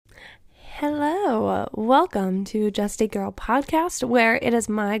welcome to Just a Girl podcast, where it is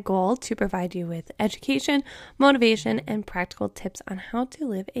my goal to provide you with education, motivation, and practical tips on how to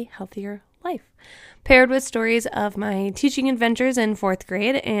live a healthier life, paired with stories of my teaching adventures in 4th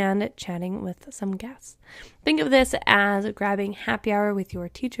grade and chatting with some guests. Think of this as grabbing happy hour with your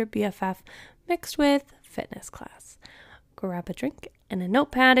teacher BFF mixed with fitness class. Grab a drink and a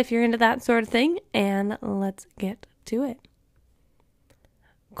notepad if you're into that sort of thing, and let's get to it.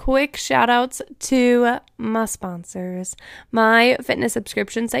 Quick shout outs to my sponsors. My fitness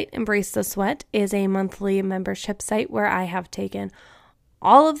subscription site, Embrace the Sweat, is a monthly membership site where I have taken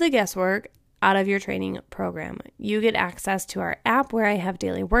all of the guesswork out of your training program. You get access to our app where I have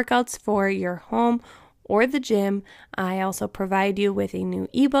daily workouts for your home or the gym. I also provide you with a new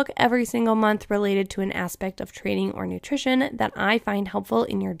ebook every single month related to an aspect of training or nutrition that I find helpful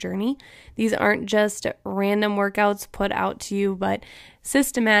in your journey. These aren't just random workouts put out to you, but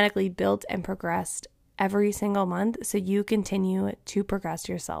systematically built and progressed every single month so you continue to progress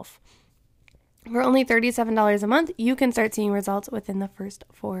yourself. For only $37 a month, you can start seeing results within the first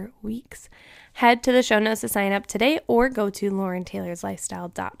 4 weeks. Head to the show notes to sign up today or go to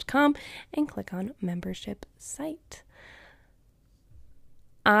laurentaylorslifestyle.com and click on membership site.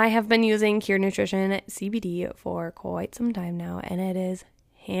 I have been using Cure Nutrition CBD for quite some time now, and it is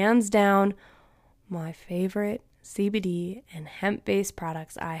hands down my favorite CBD and hemp-based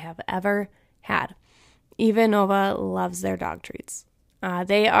products I have ever had. Even Nova loves their dog treats.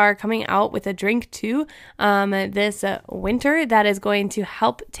 They are coming out with a drink too this winter that is going to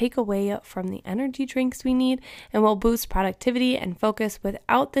help take away from the energy drinks we need and will boost productivity and focus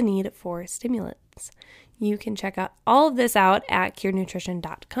without the need for stimulants. You can check out all of this out at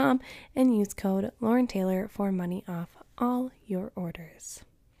curenutrition.com and use code Lauren Taylor for money off all your orders.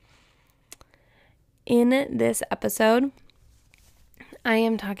 In this episode, I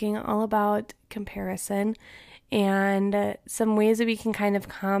am talking all about comparison and some ways that we can kind of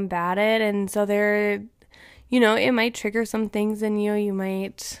combat it. And so it might trigger some things in you. You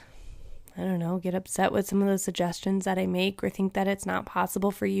might, get upset with some of the suggestions that I make or think that it's not possible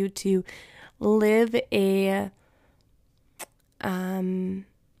for you to live a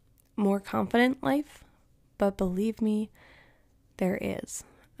more confident life. But believe me, there is.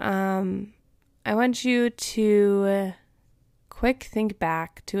 I want you to quick think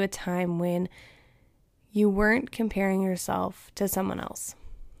back to a time when you weren't comparing yourself to someone else.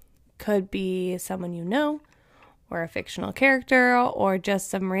 Could be someone you know, or a fictional character, or just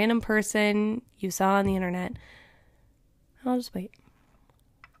some random person you saw on the internet. I'll just wait.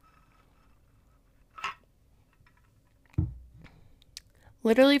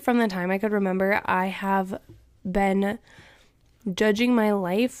 Literally from the time I could remember, I have been judging my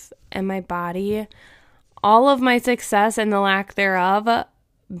life and my body, all of my success and the lack thereof,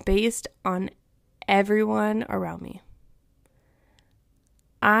 based on everyone around me.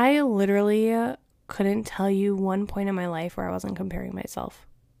 I literally couldn't tell you one point in my life where I wasn't comparing myself.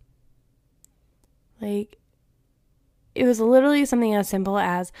 It was literally something as simple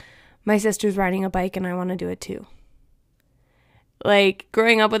as my sister's riding a bike and I want to do it too.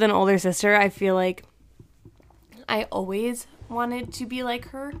 Growing up with an older sister, I feel like I always wanted to be like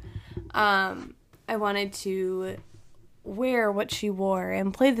her. I wanted to wear what she wore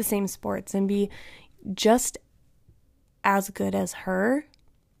and play the same sports and be just as good as her,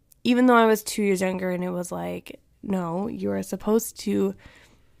 even though I was 2 years younger. And it was no, you are supposed to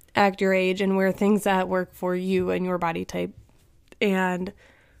act your age and wear things that work for you and your body type and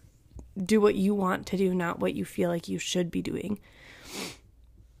do what you want to do, not what you feel like you should be doing.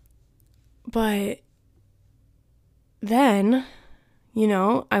 But then,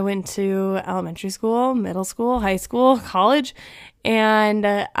 I went to elementary school, middle school, high school, college, and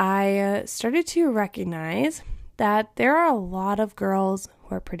I started to recognize that there are a lot of girls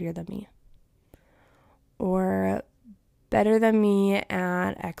who are prettier than me or better than me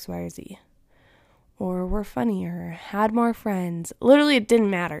at X, Y, or Z, or were funnier, had more friends. Literally, it didn't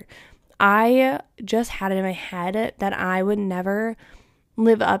matter. I just had it in my head that I would never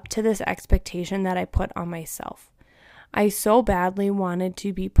live up to this expectation that I put on myself. I so badly wanted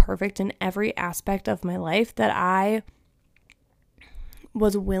to be perfect in every aspect of my life that I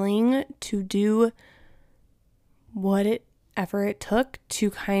was willing to do whatever it took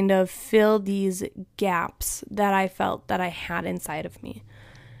to kind of fill these gaps that I felt that I had inside of me.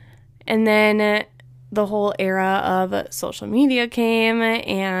 And then the whole era of social media came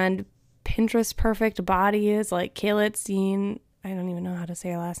and Pinterest perfect bodies like Kayla Tsien. I don't even know how to say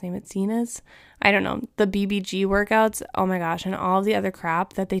her last name. Tsienas. I don't know. The BBG workouts. Oh my gosh. And all the other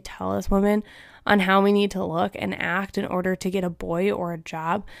crap that they tell us women on how we need to look and act in order to get a boy or a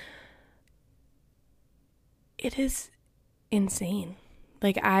job. it is insane.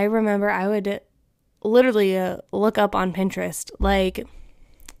 Like, I remember I would literally look up on Pinterest, like,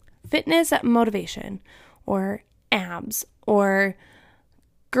 fitness motivation, or abs, or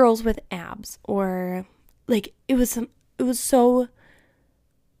girls with abs, or, like, it was so,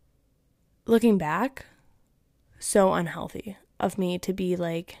 looking back, so unhealthy of me to be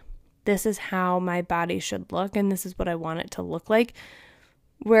like, this is how my body should look, and this is what I want it to look like.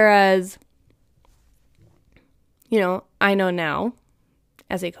 Whereas, I know now,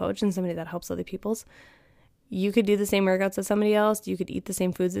 as a coach and somebody that helps other people's, you could do the same workouts as somebody else, you could eat the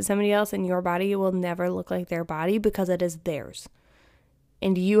same foods as somebody else, and your body will never look like their body because it is theirs.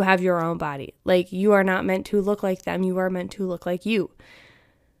 And you have your own body. Like, you are not meant to look like them, you are meant to look like you.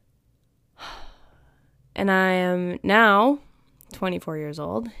 And I am now 24 years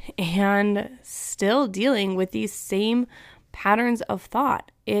old and still dealing with these same patterns of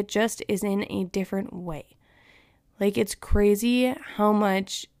thought. It just is in a different way. Like, it's crazy how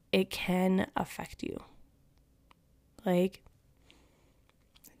much it can affect you. Like,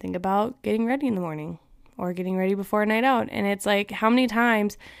 think about getting ready in the morning or getting ready before a night out. And it's like, how many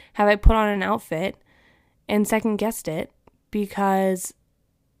times have I put on an outfit and second guessed it because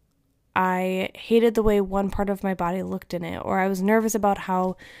I hated the way one part of my body looked in it, or I was nervous about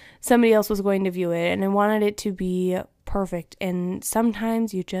how somebody else was going to view it, and I wanted it to be perfect. And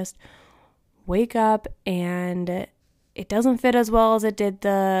sometimes you just wake up and it doesn't fit as well as it did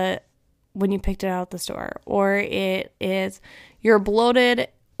when you picked it out at the store, or you're bloated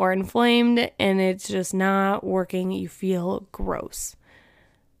or inflamed and it's just not working. You feel gross.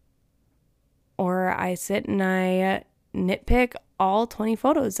 Or I sit and I nitpick all 20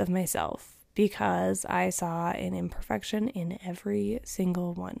 photos of myself because I saw an imperfection in every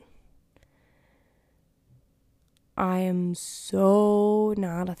single one. I am so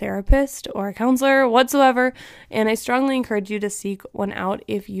not a therapist or a counselor whatsoever, and I strongly encourage you to seek one out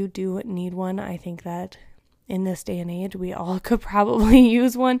if you do need one. I think that in this day and age, we all could probably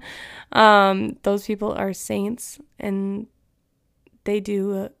use one. Those people are saints, and they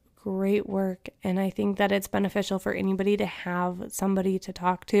do great work, and I think that it's beneficial for anybody to have somebody to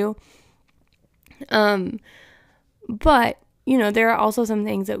talk to. But, there are also some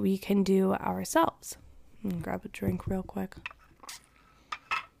things that we can do ourselves. I'm gonna grab a drink real quick.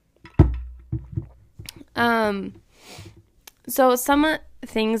 So some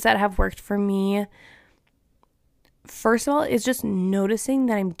things that have worked for me, first of all, is just noticing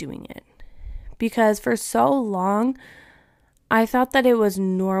that I'm doing it. Because for so long, I thought that it was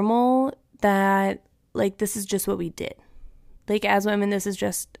normal that, like, this is just what we did. Like, as women, this is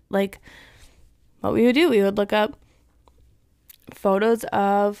just, like, what we would do. We would look up photos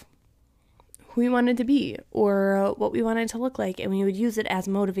of who we wanted to be or what we wanted to look like, and we would use it as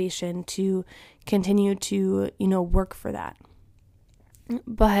motivation to continue to, work for that.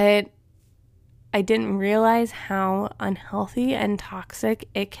 But I didn't realize how unhealthy and toxic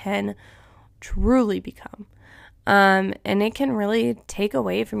it can truly become. And it can really take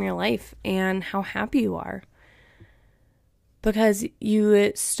away from your life and how happy you are. Because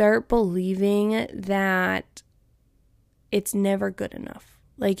you start believing that it's never good enough.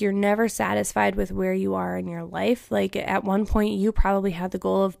 Like, you're never satisfied with where you are in your life. Like, at one point, you probably had the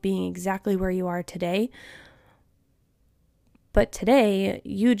goal of being exactly where you are today. But today,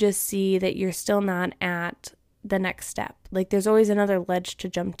 you just see that you're still not at the next step. Like, there's always another ledge to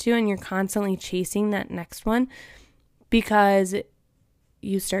jump to, and you're constantly chasing that next one because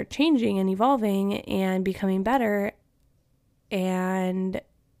you start changing and evolving and becoming better, and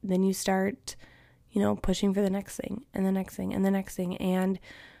then you start, pushing for the next thing and the next thing and the next thing, and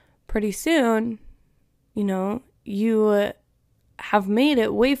pretty soon, you have made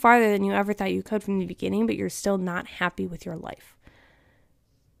it way farther than you ever thought you could from the beginning, but you're still not happy with your life.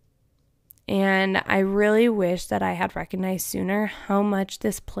 And I really wish that I had recognized sooner how much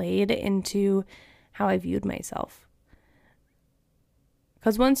this played into how I viewed myself.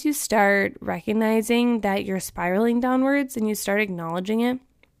 Because once you start recognizing that you're spiraling downwards and you start acknowledging it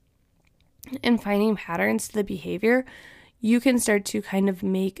and finding patterns to the behavior, you can start to kind of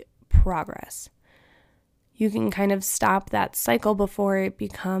make progress. You can kind of stop that cycle before it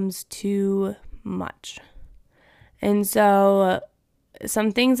becomes too much. And so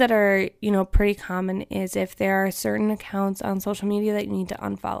some things that are, pretty common is if there are certain accounts on social media that you need to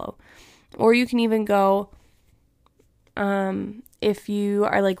unfollow. Or you can even go, if you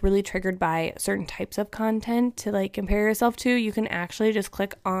are like really triggered by certain types of content to like compare yourself to, you can actually just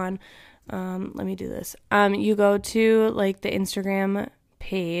click on, let me do this. You go to like the Instagram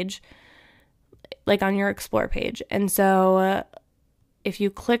page, like on your explore page. And so if you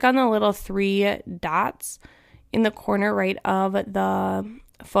click on the little 3 dots, in the corner right of the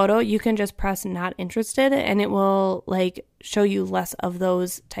photo, you can just press not interested and it will like show you less of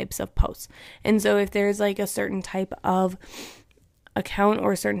those types of posts. And so if there's like a certain type of account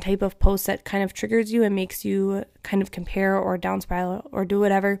or a certain type of post that kind of triggers you and makes you kind of compare or down spiral or do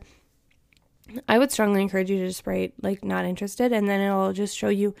whatever, I would strongly encourage you to just write like not interested, and then it'll just show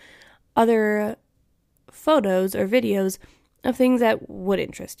you other photos or videos of things that would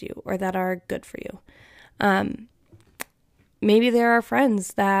interest you or that are good for you. Maybe there are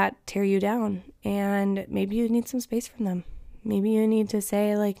friends that tear you down and maybe you need some space from them. Maybe you need to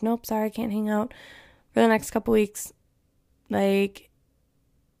say like, nope, sorry, I can't hang out for the next couple weeks. Like,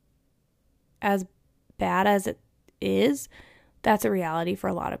 as bad as it is, that's a reality for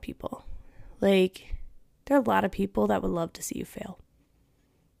a lot of people. Like, there are a lot of people that would love to see you fail.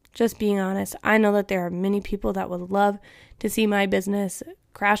 Just being honest, I know that there are many people that would love to see my business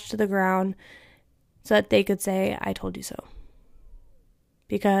crash to the ground so that they could say, I told you so.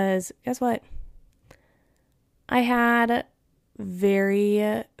 Because guess what? I had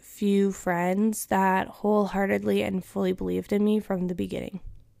very few friends that wholeheartedly and fully believed in me from the beginning.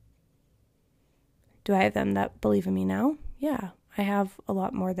 Do I have them that believe in me now? Yeah, I have a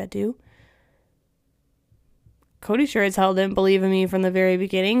lot more that do. Cody sure as hell didn't believe in me from the very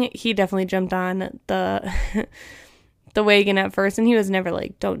beginning. He definitely jumped on the wagon at first, and he was never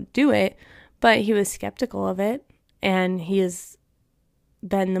like, don't do it, but he was skeptical of it, and he has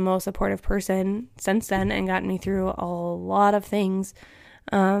been the most supportive person since then and gotten me through a lot of things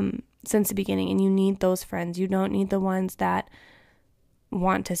since the beginning. And you need those friends. You don't need the ones that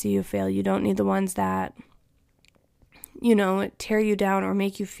want to see you fail. You don't need the ones that, tear you down or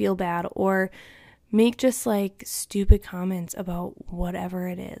make you feel bad or make just like stupid comments about whatever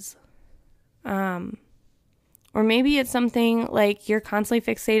it is. Or maybe it's something like you're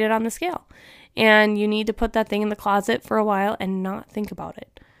constantly fixated on the scale and you need to put that thing in the closet for a while and not think about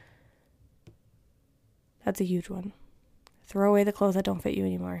it. That's a huge one. Throw away the clothes that don't fit you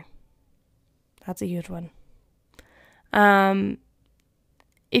anymore. That's a huge one.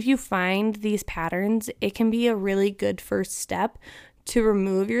 If you find these patterns, it can be a really good first step to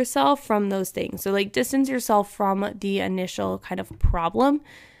remove yourself from those things. So like distance yourself from the initial kind of problem.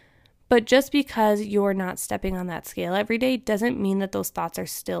 But just because you're not stepping on that scale every day doesn't mean that those thoughts are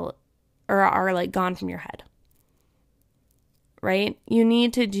still or are like gone from your head. Right? You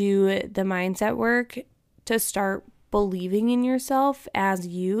need to do the mindset work to start believing in yourself as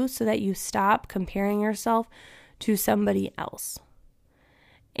you so that you stop comparing yourself to somebody else.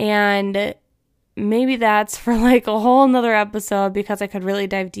 And maybe that's for like a whole nother episode because I could really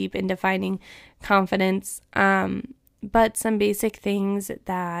dive deep into finding confidence. But some basic things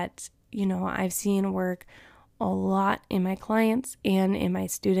that, I've seen work a lot in my clients and in my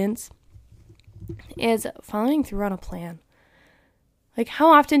students is following through on a plan. Like,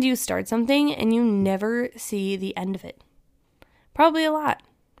 how often do you start something and you never see the end of it? Probably a lot,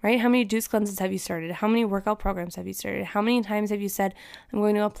 right? How many juice cleanses have you started? How many workout programs have you started? How many times have you said, I'm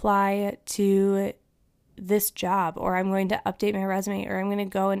going to apply to this job, or I'm going to update my resume, or I'm going to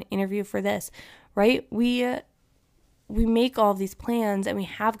go and interview for this, right? We make all of these plans and we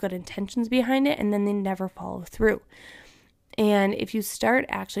have good intentions behind it, and then they never follow through. And if you start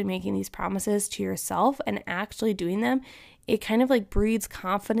actually making these promises to yourself and actually doing them, it kind of like breeds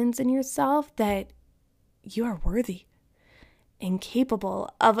confidence in yourself that you are worthy and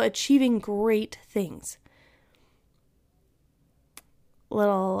capable of achieving great things.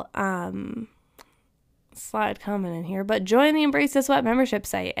 Little slide comment in here, but join the Embrace the Sweat membership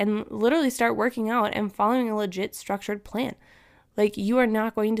site and literally start working out and following a legit structured plan. Like, you are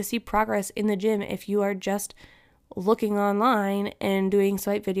not going to see progress in the gym if you are just looking online and doing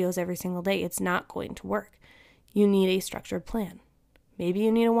swipe videos every single day. It's not going to work. You need a structured plan. Maybe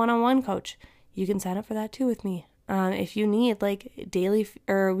you need a one-on-one coach. You can sign up for that too with me. If you need like daily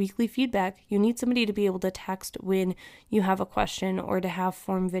or weekly feedback, you need somebody to be able to text when you have a question or to have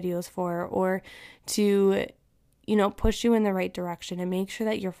form videos for, or to, push you in the right direction and make sure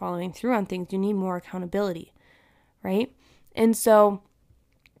that you're following through on things. You need more accountability, right? And so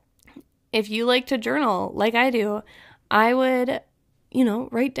if you like to journal like I do, I would,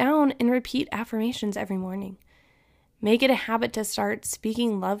 write down and repeat affirmations every morning. Make it a habit to start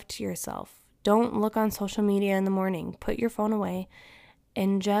speaking love to yourself. Don't look on social media in the morning. Put your phone away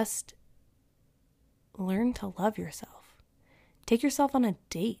and just learn to love yourself. Take yourself on a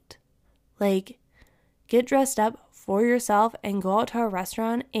date. Like, get dressed up for yourself and go out to a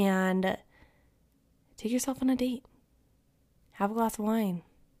restaurant and take yourself on a date. Have a glass of wine.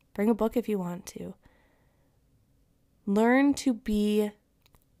 Bring a book if you want to. Learn to be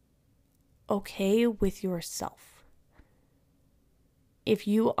okay with yourself. If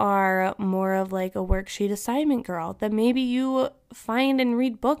you are more of like a worksheet assignment girl, then maybe you find and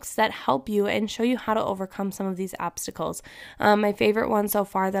read books that help you and show you how to overcome some of these obstacles. My favorite one so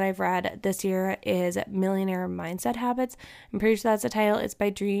far that I've read this year is Millionaire Mindset Habits. I'm pretty sure that's the title. It's by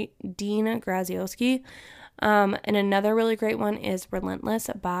Dean Graziosi. And another really great one is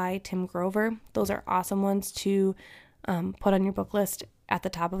Relentless by Tim Grover. Those are awesome ones to put on your book list at the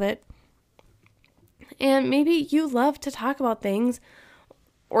top of it. And maybe you love to talk about things,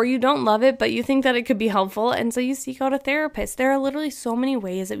 or you don't love it, but you think that it could be helpful, and so you seek out a therapist. There are literally so many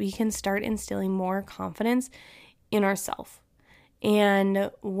ways that we can start instilling more confidence in ourselves. And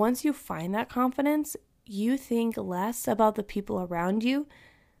once you find that confidence, you think less about the people around you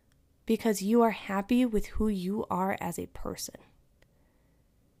because you are happy with who you are as a person.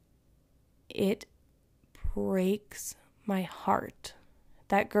 It breaks my heart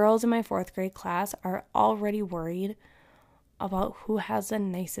that girls in my 4th grade class are already worried about who has the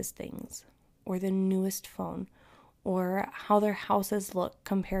nicest things, or the newest phone, or how their houses look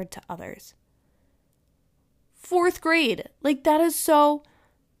compared to others. 4th grade, like that is so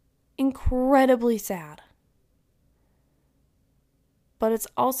incredibly sad. But it's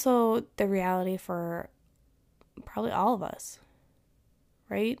also the reality for probably all of us,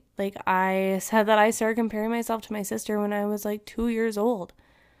 right? Like I said that I started comparing myself to my sister when I was like 2 years old.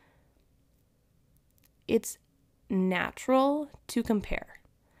 It's natural to compare,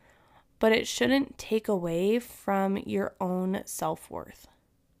 but it shouldn't take away from your own self-worth.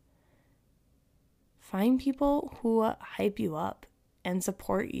 Find people who hype you up and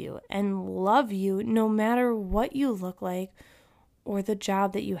support you and love you no matter what you look like or the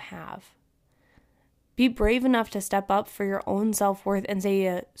job that you have. Be brave enough to step up for your own self-worth and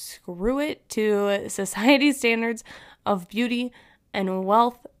say screw it to society's standards of beauty and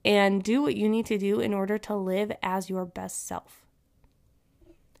wealth, and do what you need to do in order to live as your best self.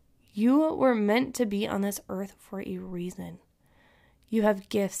 You were meant to be on this earth for a reason. You have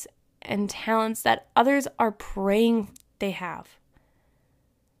gifts and talents that others are praying they have.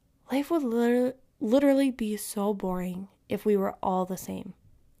 Life would literally be so boring if we were all the same.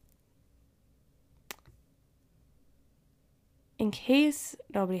 In case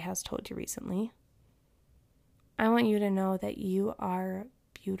nobody has told you recently, I want you to know that you are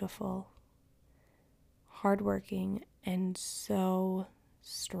beautiful, hardworking, and so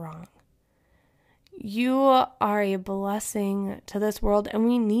strong. You are a blessing to this world, and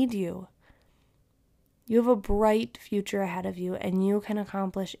we need you. You have a bright future ahead of you, and you can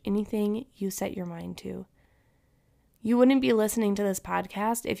accomplish anything you set your mind to. You wouldn't be listening to this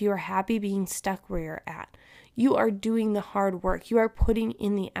podcast if you were happy being stuck where you're at. You are doing the hard work. You are putting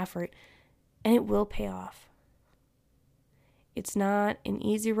in the effort, and it will pay off. It's not an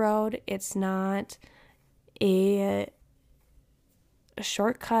easy road. It's not a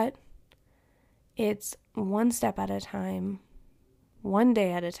shortcut. It's one step at a time, one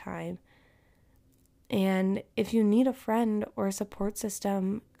day at a time. And if you need a friend or a support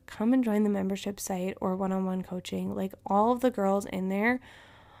system, come and join the membership site or one-on-one coaching. Like, all of the girls in there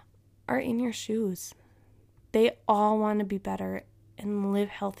are in your shoes. They all want to be better and live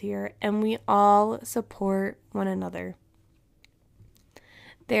healthier, and we all support one another.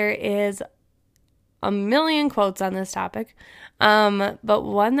 There is a million quotes on this topic, but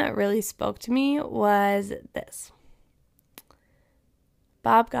one that really spoke to me was this.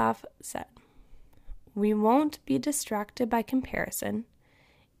 Bob Goff said, "We won't be distracted by comparison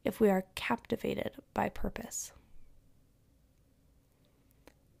if we are captivated by purpose."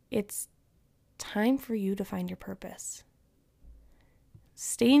 It's time for you to find your purpose.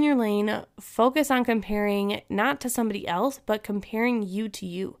 Stay in your lane, focus on comparing not to somebody else, but comparing you to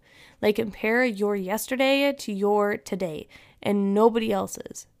you. Like, compare your yesterday to your today and nobody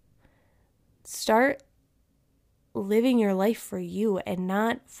else's. Start living your life for you and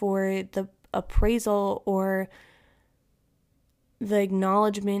not for the appraisal or the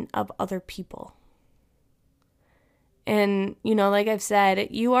acknowledgement of other people. And, like I've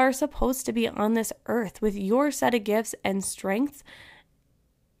said, you are supposed to be on this earth with your set of gifts and strengths,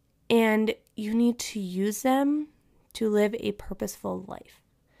 and you need to use them to live a purposeful life.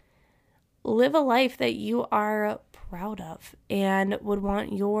 Live a life that you are proud of and would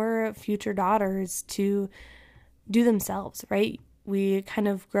want your future daughters to do themselves, right? We kind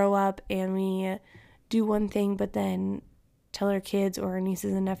of grow up and we do one thing, but then tell our kids or our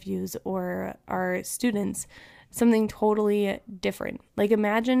nieces and nephews or our students something totally different. Like,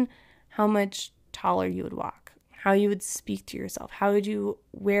 imagine how much taller you would walk, how you would speak to yourself, how would you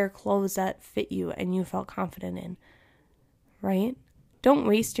wear clothes that fit you and you felt confident in, right? Don't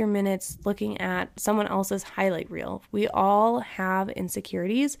waste your minutes looking at someone else's highlight reel. We all have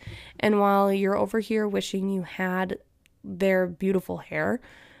insecurities, and while you're over here wishing you had their beautiful hair,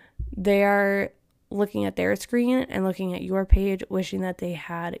 they are looking at their screen and looking at your page, wishing that they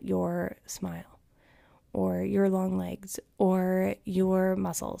had your smile or your long legs or your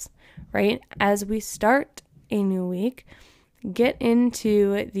muscles, right? As we start a new week, get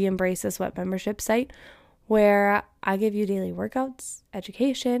into the Embrace the Sweat membership site, where I give you daily workouts,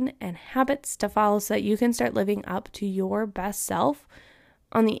 education, and habits to follow so that you can start living up to your best self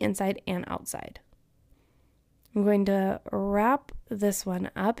on the inside and outside. I'm going to wrap this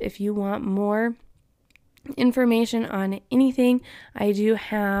one up. If you want more information on anything, I do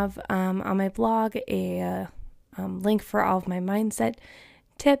have on my blog a link for all of my mindset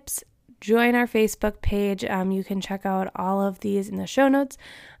tips. Join our Facebook page. You can check out all of these in the show notes,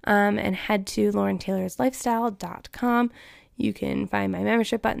 and head to LaurenTaylorsLifestyle.com. You can find my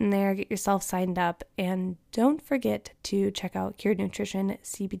membership button there, get yourself signed up, and don't forget to check out Cured Nutrition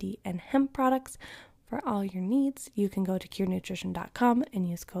CBD and hemp products for all your needs. You can go to curednutrition.com and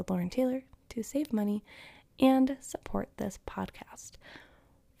use code Lauren Taylor to save money and support this podcast.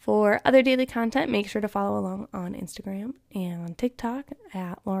 For other daily content, make sure to follow along on Instagram and on TikTok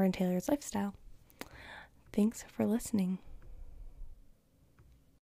at Lauren Taylor's Lifestyle. Thanks for listening.